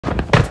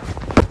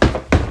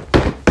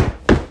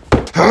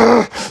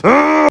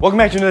Welcome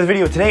back to another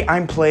video. Today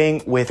I'm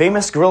playing with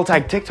famous Gorilla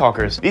Tag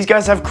TikTokers. These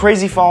guys have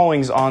crazy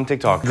followings on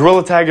TikTok.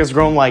 Gorilla Tag has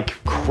grown like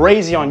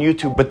crazy on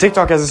YouTube, but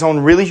TikTok has its own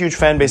really huge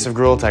fan base of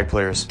Gorilla Tag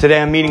players. Today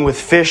I'm meeting with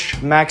Fish,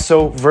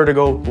 Maxo,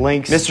 Vertigo,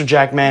 Linkz,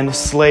 MrJackMan,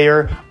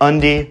 Slayer,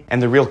 Undie,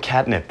 and the Real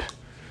Catnip.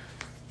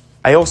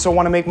 I also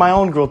want to make my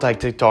own Gorilla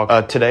Tag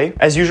TikTok today.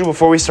 As usual,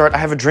 before we start, I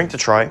have a drink to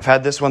try. I've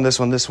had this one, this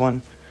one, this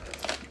one.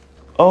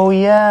 Oh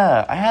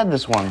yeah, I had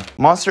this one.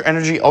 Monster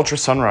Energy Ultra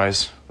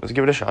Sunrise. Let's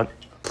give it a shot.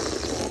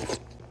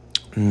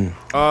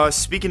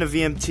 Speaking of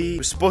VMT, he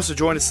was supposed to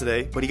join us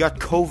today, but he got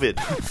COVID.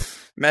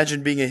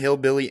 Imagine being a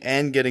hillbilly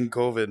and getting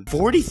COVID.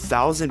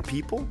 40,000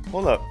 people?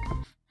 Hold up.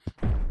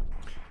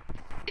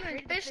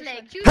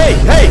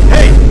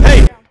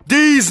 Hey!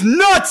 These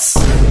nuts!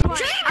 I'm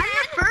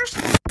here first.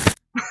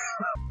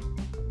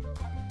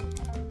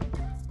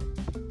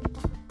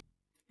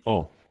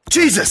 Oh.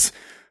 Jesus!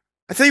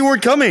 I thought you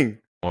weren't coming.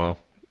 Well.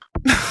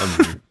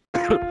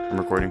 I'm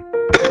recording.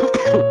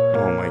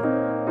 Oh my.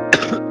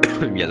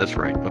 Yeah, that's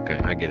right. Okay,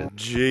 I get it.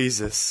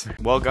 Jesus.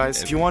 Well,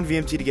 guys, if you want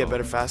VMT to get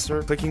better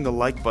faster, clicking the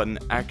like button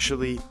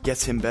actually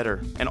gets him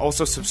better. And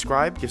also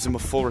subscribe gives him a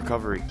full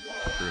recovery.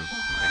 True.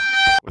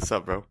 What's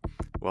up, bro?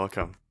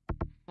 Welcome.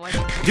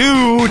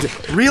 Dude!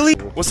 Really?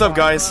 What's up,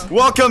 guys?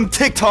 Welcome,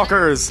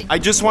 TikTokers! I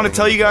just want to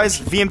tell you guys,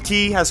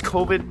 VMT has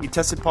COVID. He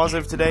tested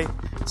positive today.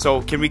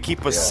 So, can we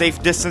keep a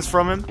safe distance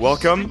from him?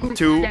 Welcome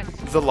to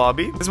the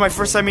lobby. This is my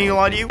first time meeting a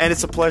lot of you, and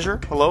it's a pleasure.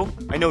 Hello?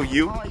 I know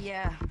you. Oh,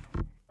 yeah.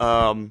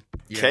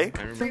 Okay.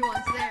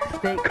 Everyone's there.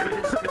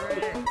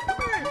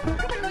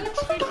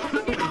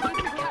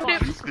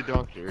 The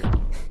doctor.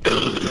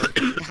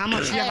 How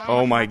much?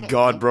 Oh my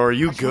god, bro. Are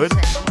you good?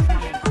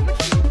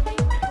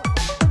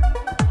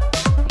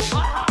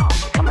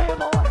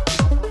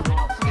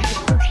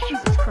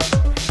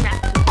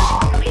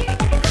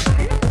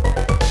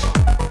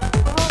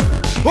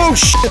 Oh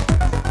shit!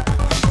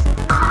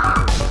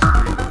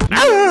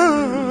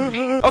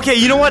 Okay,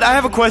 you know what? I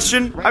have a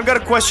question. I've got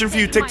a question for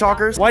you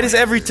TikTokers. Why does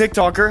every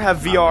TikToker have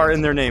VR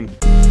in their name?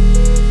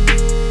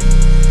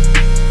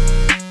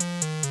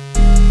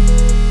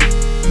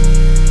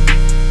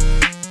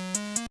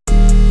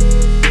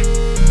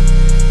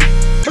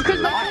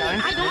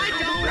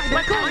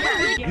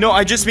 No,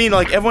 I just mean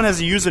like everyone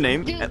has a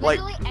username. Like,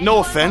 no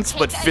offense,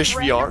 but Fish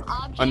VR,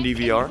 Undie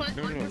VR,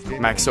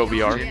 Maxo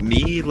VR.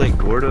 Me, like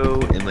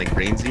Gordo, and like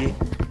Rainsy,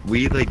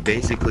 we like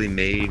basically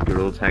made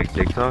Gorilla Tag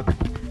TikTok.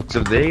 So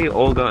they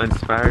all got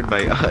inspired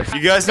by us.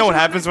 You guys know what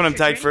happens when I'm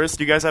tagged first?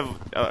 Do you guys have?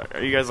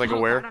 Are you guys like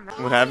aware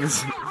what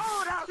happens?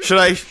 Should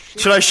I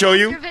show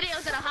you?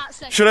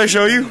 Should I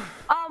show you?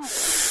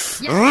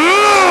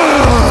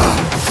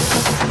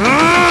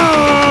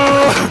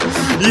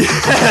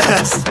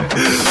 Yes!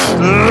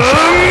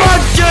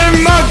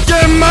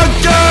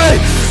 Monkey!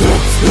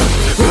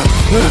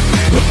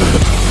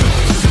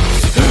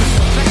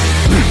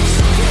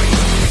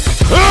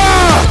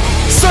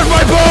 Suck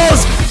my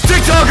balls!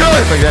 TikToker!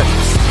 Like that.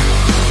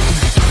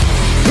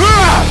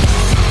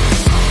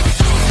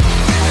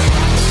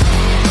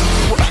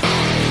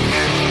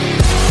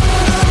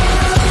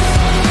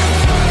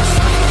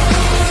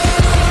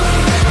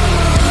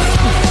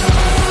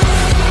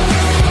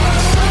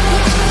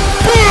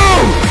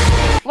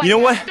 You know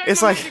what?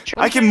 It's like,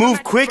 I can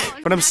move quick,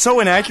 but I'm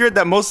so inaccurate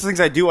that most of the things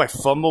I do, I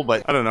fumble,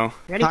 but I don't know.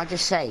 Can I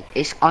just say,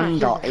 it's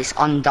undie,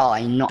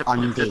 not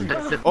undie.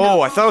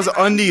 Oh, I thought it was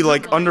undie,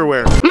 like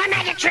underwear. My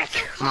mega trick.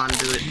 Come on,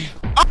 do it.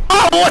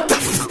 Oh, what the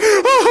f-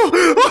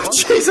 oh,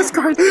 Jesus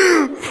Christ.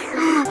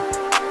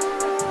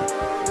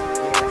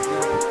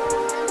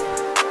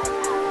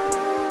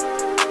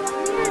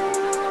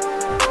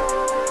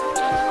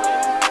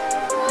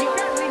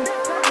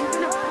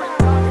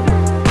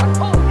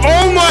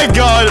 Oh my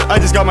god, I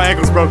just got my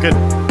ankles broken.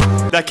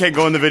 That can't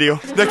go in the video.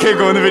 That can't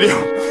go in the video.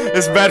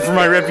 It's bad for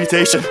my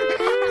reputation.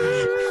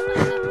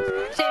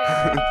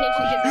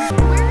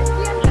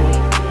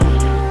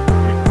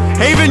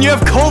 Haven, you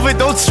have COVID,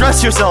 don't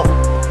stress yourself.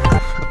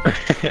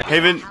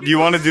 Haven, do you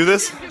want to do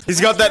this?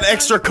 He's got that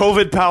extra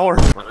COVID power.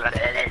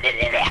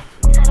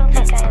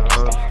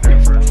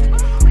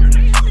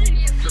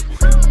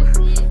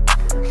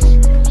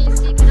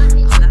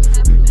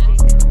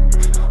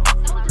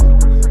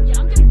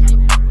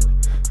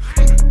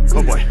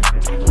 Oh boy.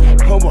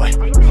 Oh boy.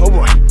 Oh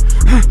boy.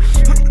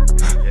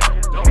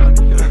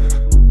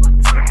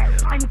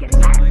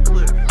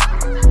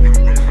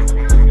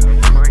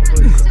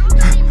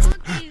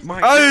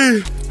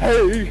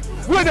 Hey,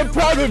 we're the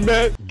problem,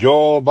 man.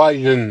 Joe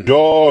Biden,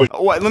 Joe.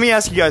 Let me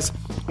ask you guys,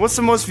 what's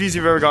the most views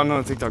you've ever gotten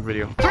on a TikTok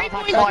video?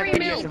 3.3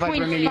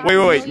 million.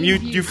 Wait.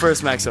 You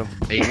first, Maxo.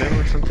 8 million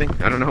or something?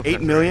 I don't know. 8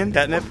 million?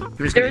 Catnip?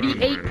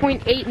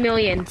 38.8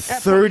 million.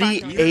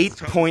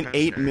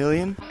 38.8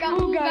 million?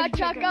 Ooga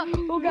chaka,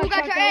 ooga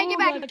chaka, and get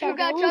back. Ooga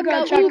chaka,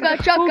 ooga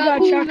chaka,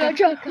 ooga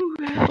chaka.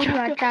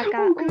 Ooga chaka,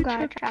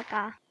 ooga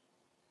chaka.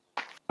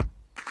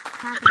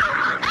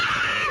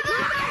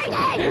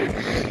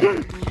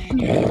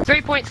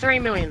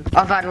 3.3 million.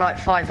 I've had like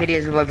 5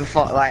 videos with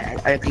over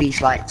at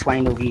least like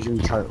 20 mil views in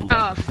total.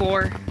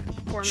 4.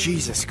 4 million.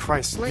 Jesus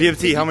Christ.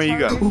 VFT, how many you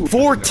got?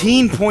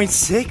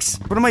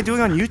 14.6? What am I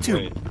doing on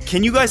YouTube?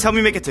 Can you guys help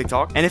me make a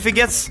TikTok? And if it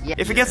gets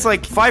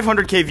like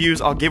 500k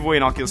views, I'll give away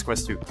an Oculus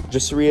Quest 2.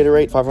 Just to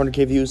reiterate,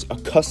 500k views, a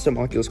custom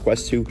Oculus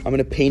Quest 2. I'm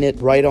gonna paint it,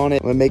 write on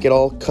it, I'm gonna make it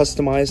all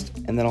customized,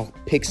 and then I'll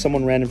pick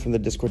someone random from the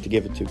Discord to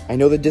give it to. I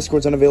know the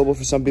Discord's unavailable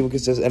for some people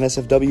because it says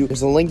NSFW.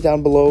 There's a link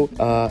down below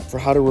for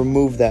how to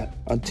remove that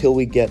until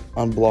we get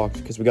unblocked,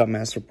 because we got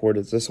mass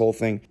reported. It's this whole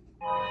thing.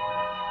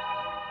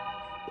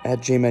 At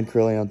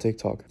jmancurly on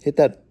TikTok. Hit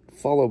that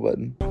follow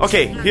button.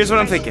 Okay, here's what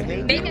I'm thinking.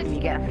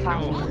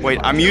 Wait,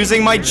 I'm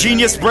using my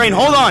genius brain.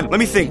 Hold on, let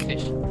me think.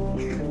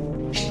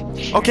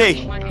 Okay,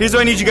 here's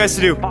what I need you guys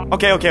to do.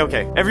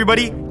 Okay.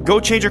 Everybody, go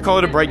change your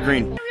color to bright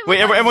green. Wait,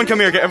 everyone come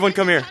here, okay? Everyone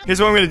come here. Here's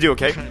what I'm gonna do,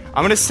 okay?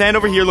 I'm gonna stand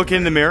over here looking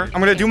in the mirror. I'm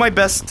gonna do my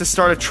best to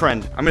start a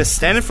trend. I'm gonna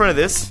stand in front of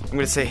this. I'm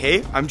gonna say,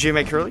 hey, I'm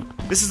jmancurly.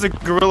 This is a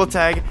gorilla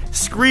tag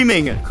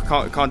screaming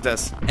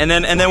contest. And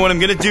then what I'm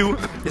gonna do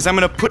is I'm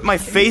gonna put my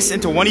face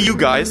into one of you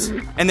guys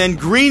and then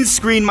green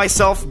screen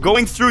myself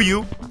going through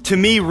you to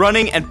me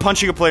running and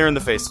punching a player in the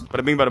face.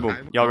 Bada bing, bada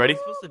boom. Y'all ready? Am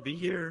I supposed to be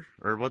here?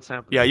 Or what's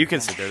happening? Yeah, you can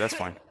sit there, that's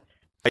fine.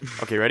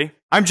 Okay, ready?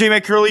 I'm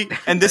jmancurly,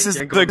 and this is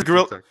the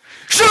gorilla.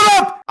 Shut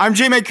up! I'm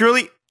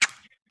jmancurly.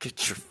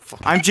 Get your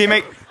I'm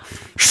jmac.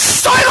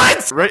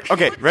 Silence! Ready?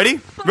 Okay, ready?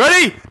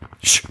 Ready?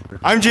 Shh.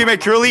 I'm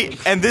jmancurly,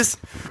 and this.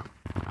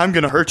 I'm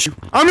gonna hurt you.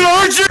 I'm gonna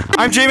hurt you!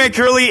 I'm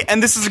jmancurly,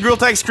 and this is a Gorilla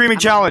Tag Screaming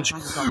Challenge.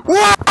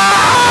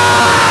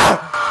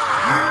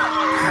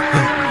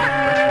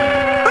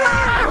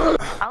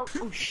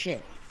 Oh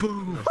shit.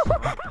 Boom.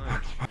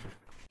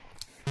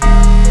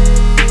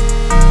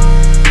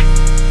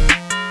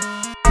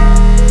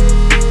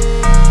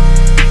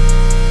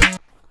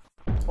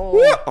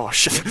 Oh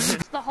shit.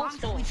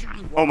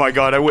 Oh my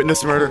god, I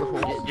witnessed murder.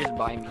 Just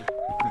buy me.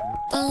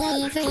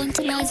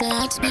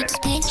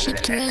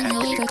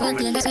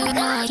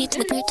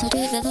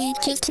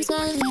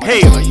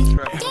 Hey!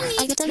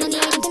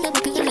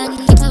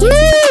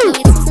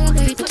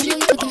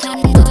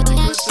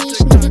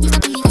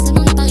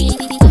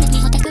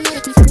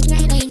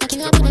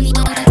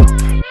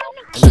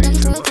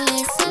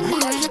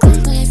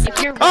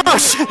 Oh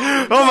shit!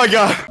 Oh my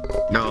god!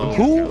 No.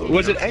 Who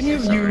was it? Any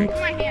of you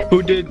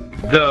who did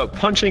the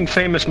Punching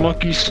Famous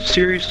Monkeys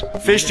series?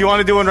 Fish, do you want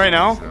to do one right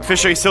now?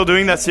 Fish, are you still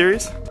doing that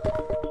series?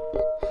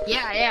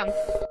 Yeah, I am.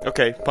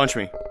 Okay, punch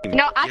me.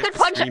 No, I could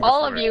punch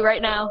all of you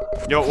right now.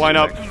 Yo, line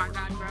up.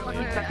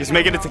 He's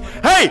making it.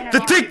 Hey, the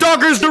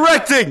TikToker's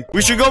directing.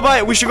 We should go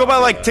by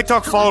like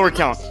TikTok follower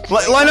count.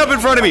 Line up in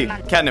front of me.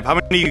 Catnip, how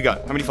many you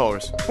got? How many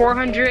followers?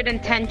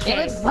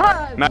 410k.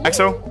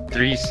 Maxo?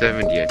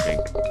 370, I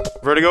think.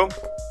 Vertigo?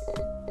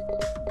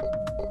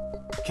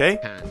 Okay.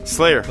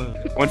 Slayer?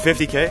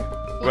 150k?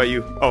 What about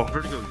you? Oh.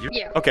 Vertigo, you.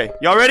 Yeah. Okay,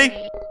 y'all ready?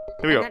 Here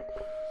we go.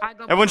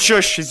 Everyone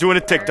shush, he's doing a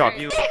TikTok.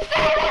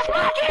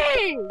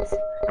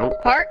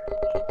 Heart.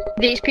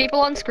 These people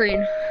on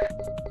screen.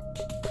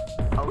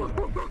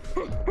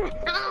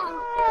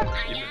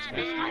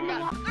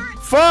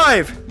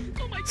 5,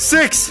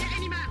 6,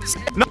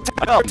 9,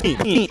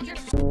 13.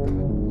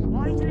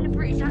 Why are you doing a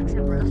British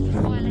accent, bro? That's just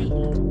violating.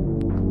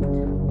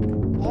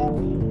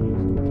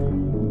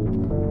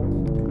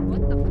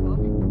 What the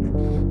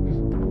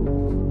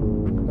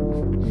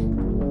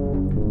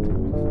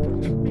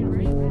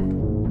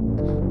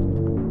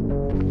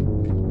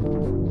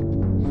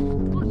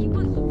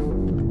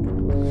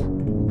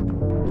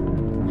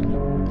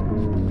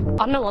I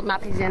don't know what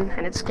map he's in,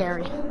 and it's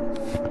scary. Boo!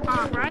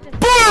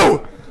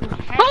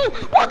 Oh,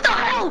 what the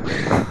hell?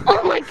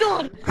 Oh my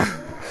god!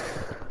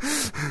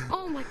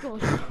 Oh my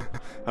god.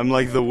 I'm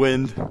like the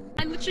wind.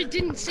 I literally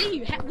didn't see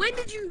you. When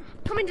did you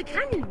come into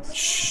canyons?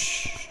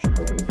 Shh.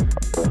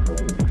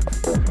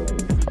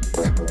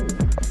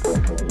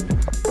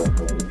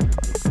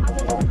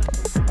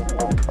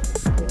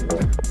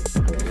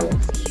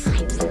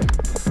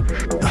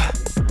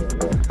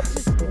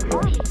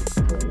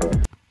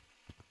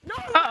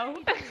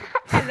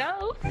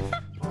 Hello?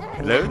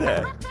 Hello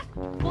there.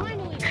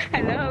 Finally.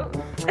 Hello?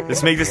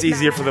 Let's make this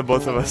easier for the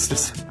both of us.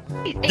 Just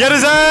get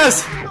his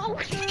ass!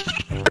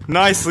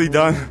 Nicely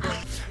done.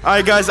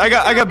 Alright guys, I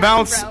got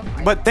bounce.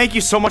 But thank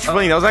you so much for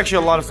playing. That was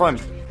actually a lot of fun.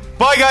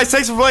 Bye guys,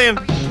 thanks for playing.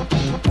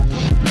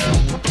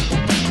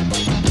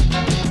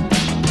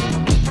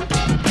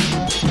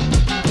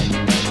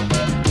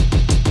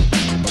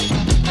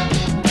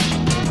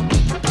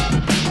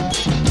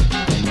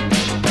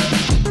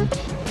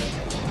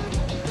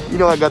 You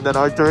know I got that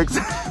Arcturix.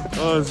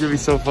 Oh, it's gonna be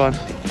so fun.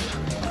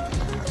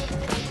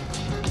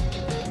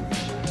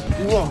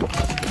 Whoa.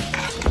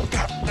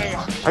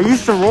 I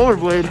used to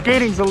rollerblade.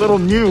 Skating's a little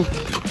new.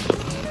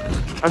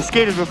 I've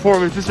skated before,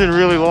 but it's just been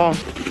really long.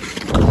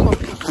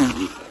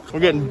 We're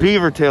getting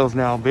beaver tails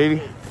now, baby.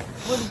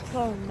 What are you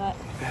calling that?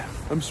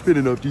 I'm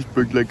spinning up these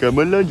birds like I'm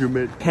a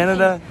laundromat.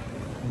 Canada,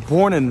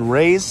 born and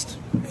raised.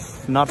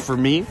 Not for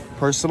me,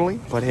 personally,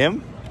 but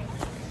him.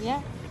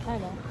 Yeah,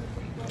 kinda.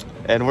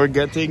 And we're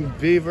getting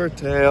beaver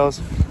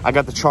tails. I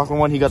got the chocolate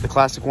one, he got the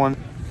classic one.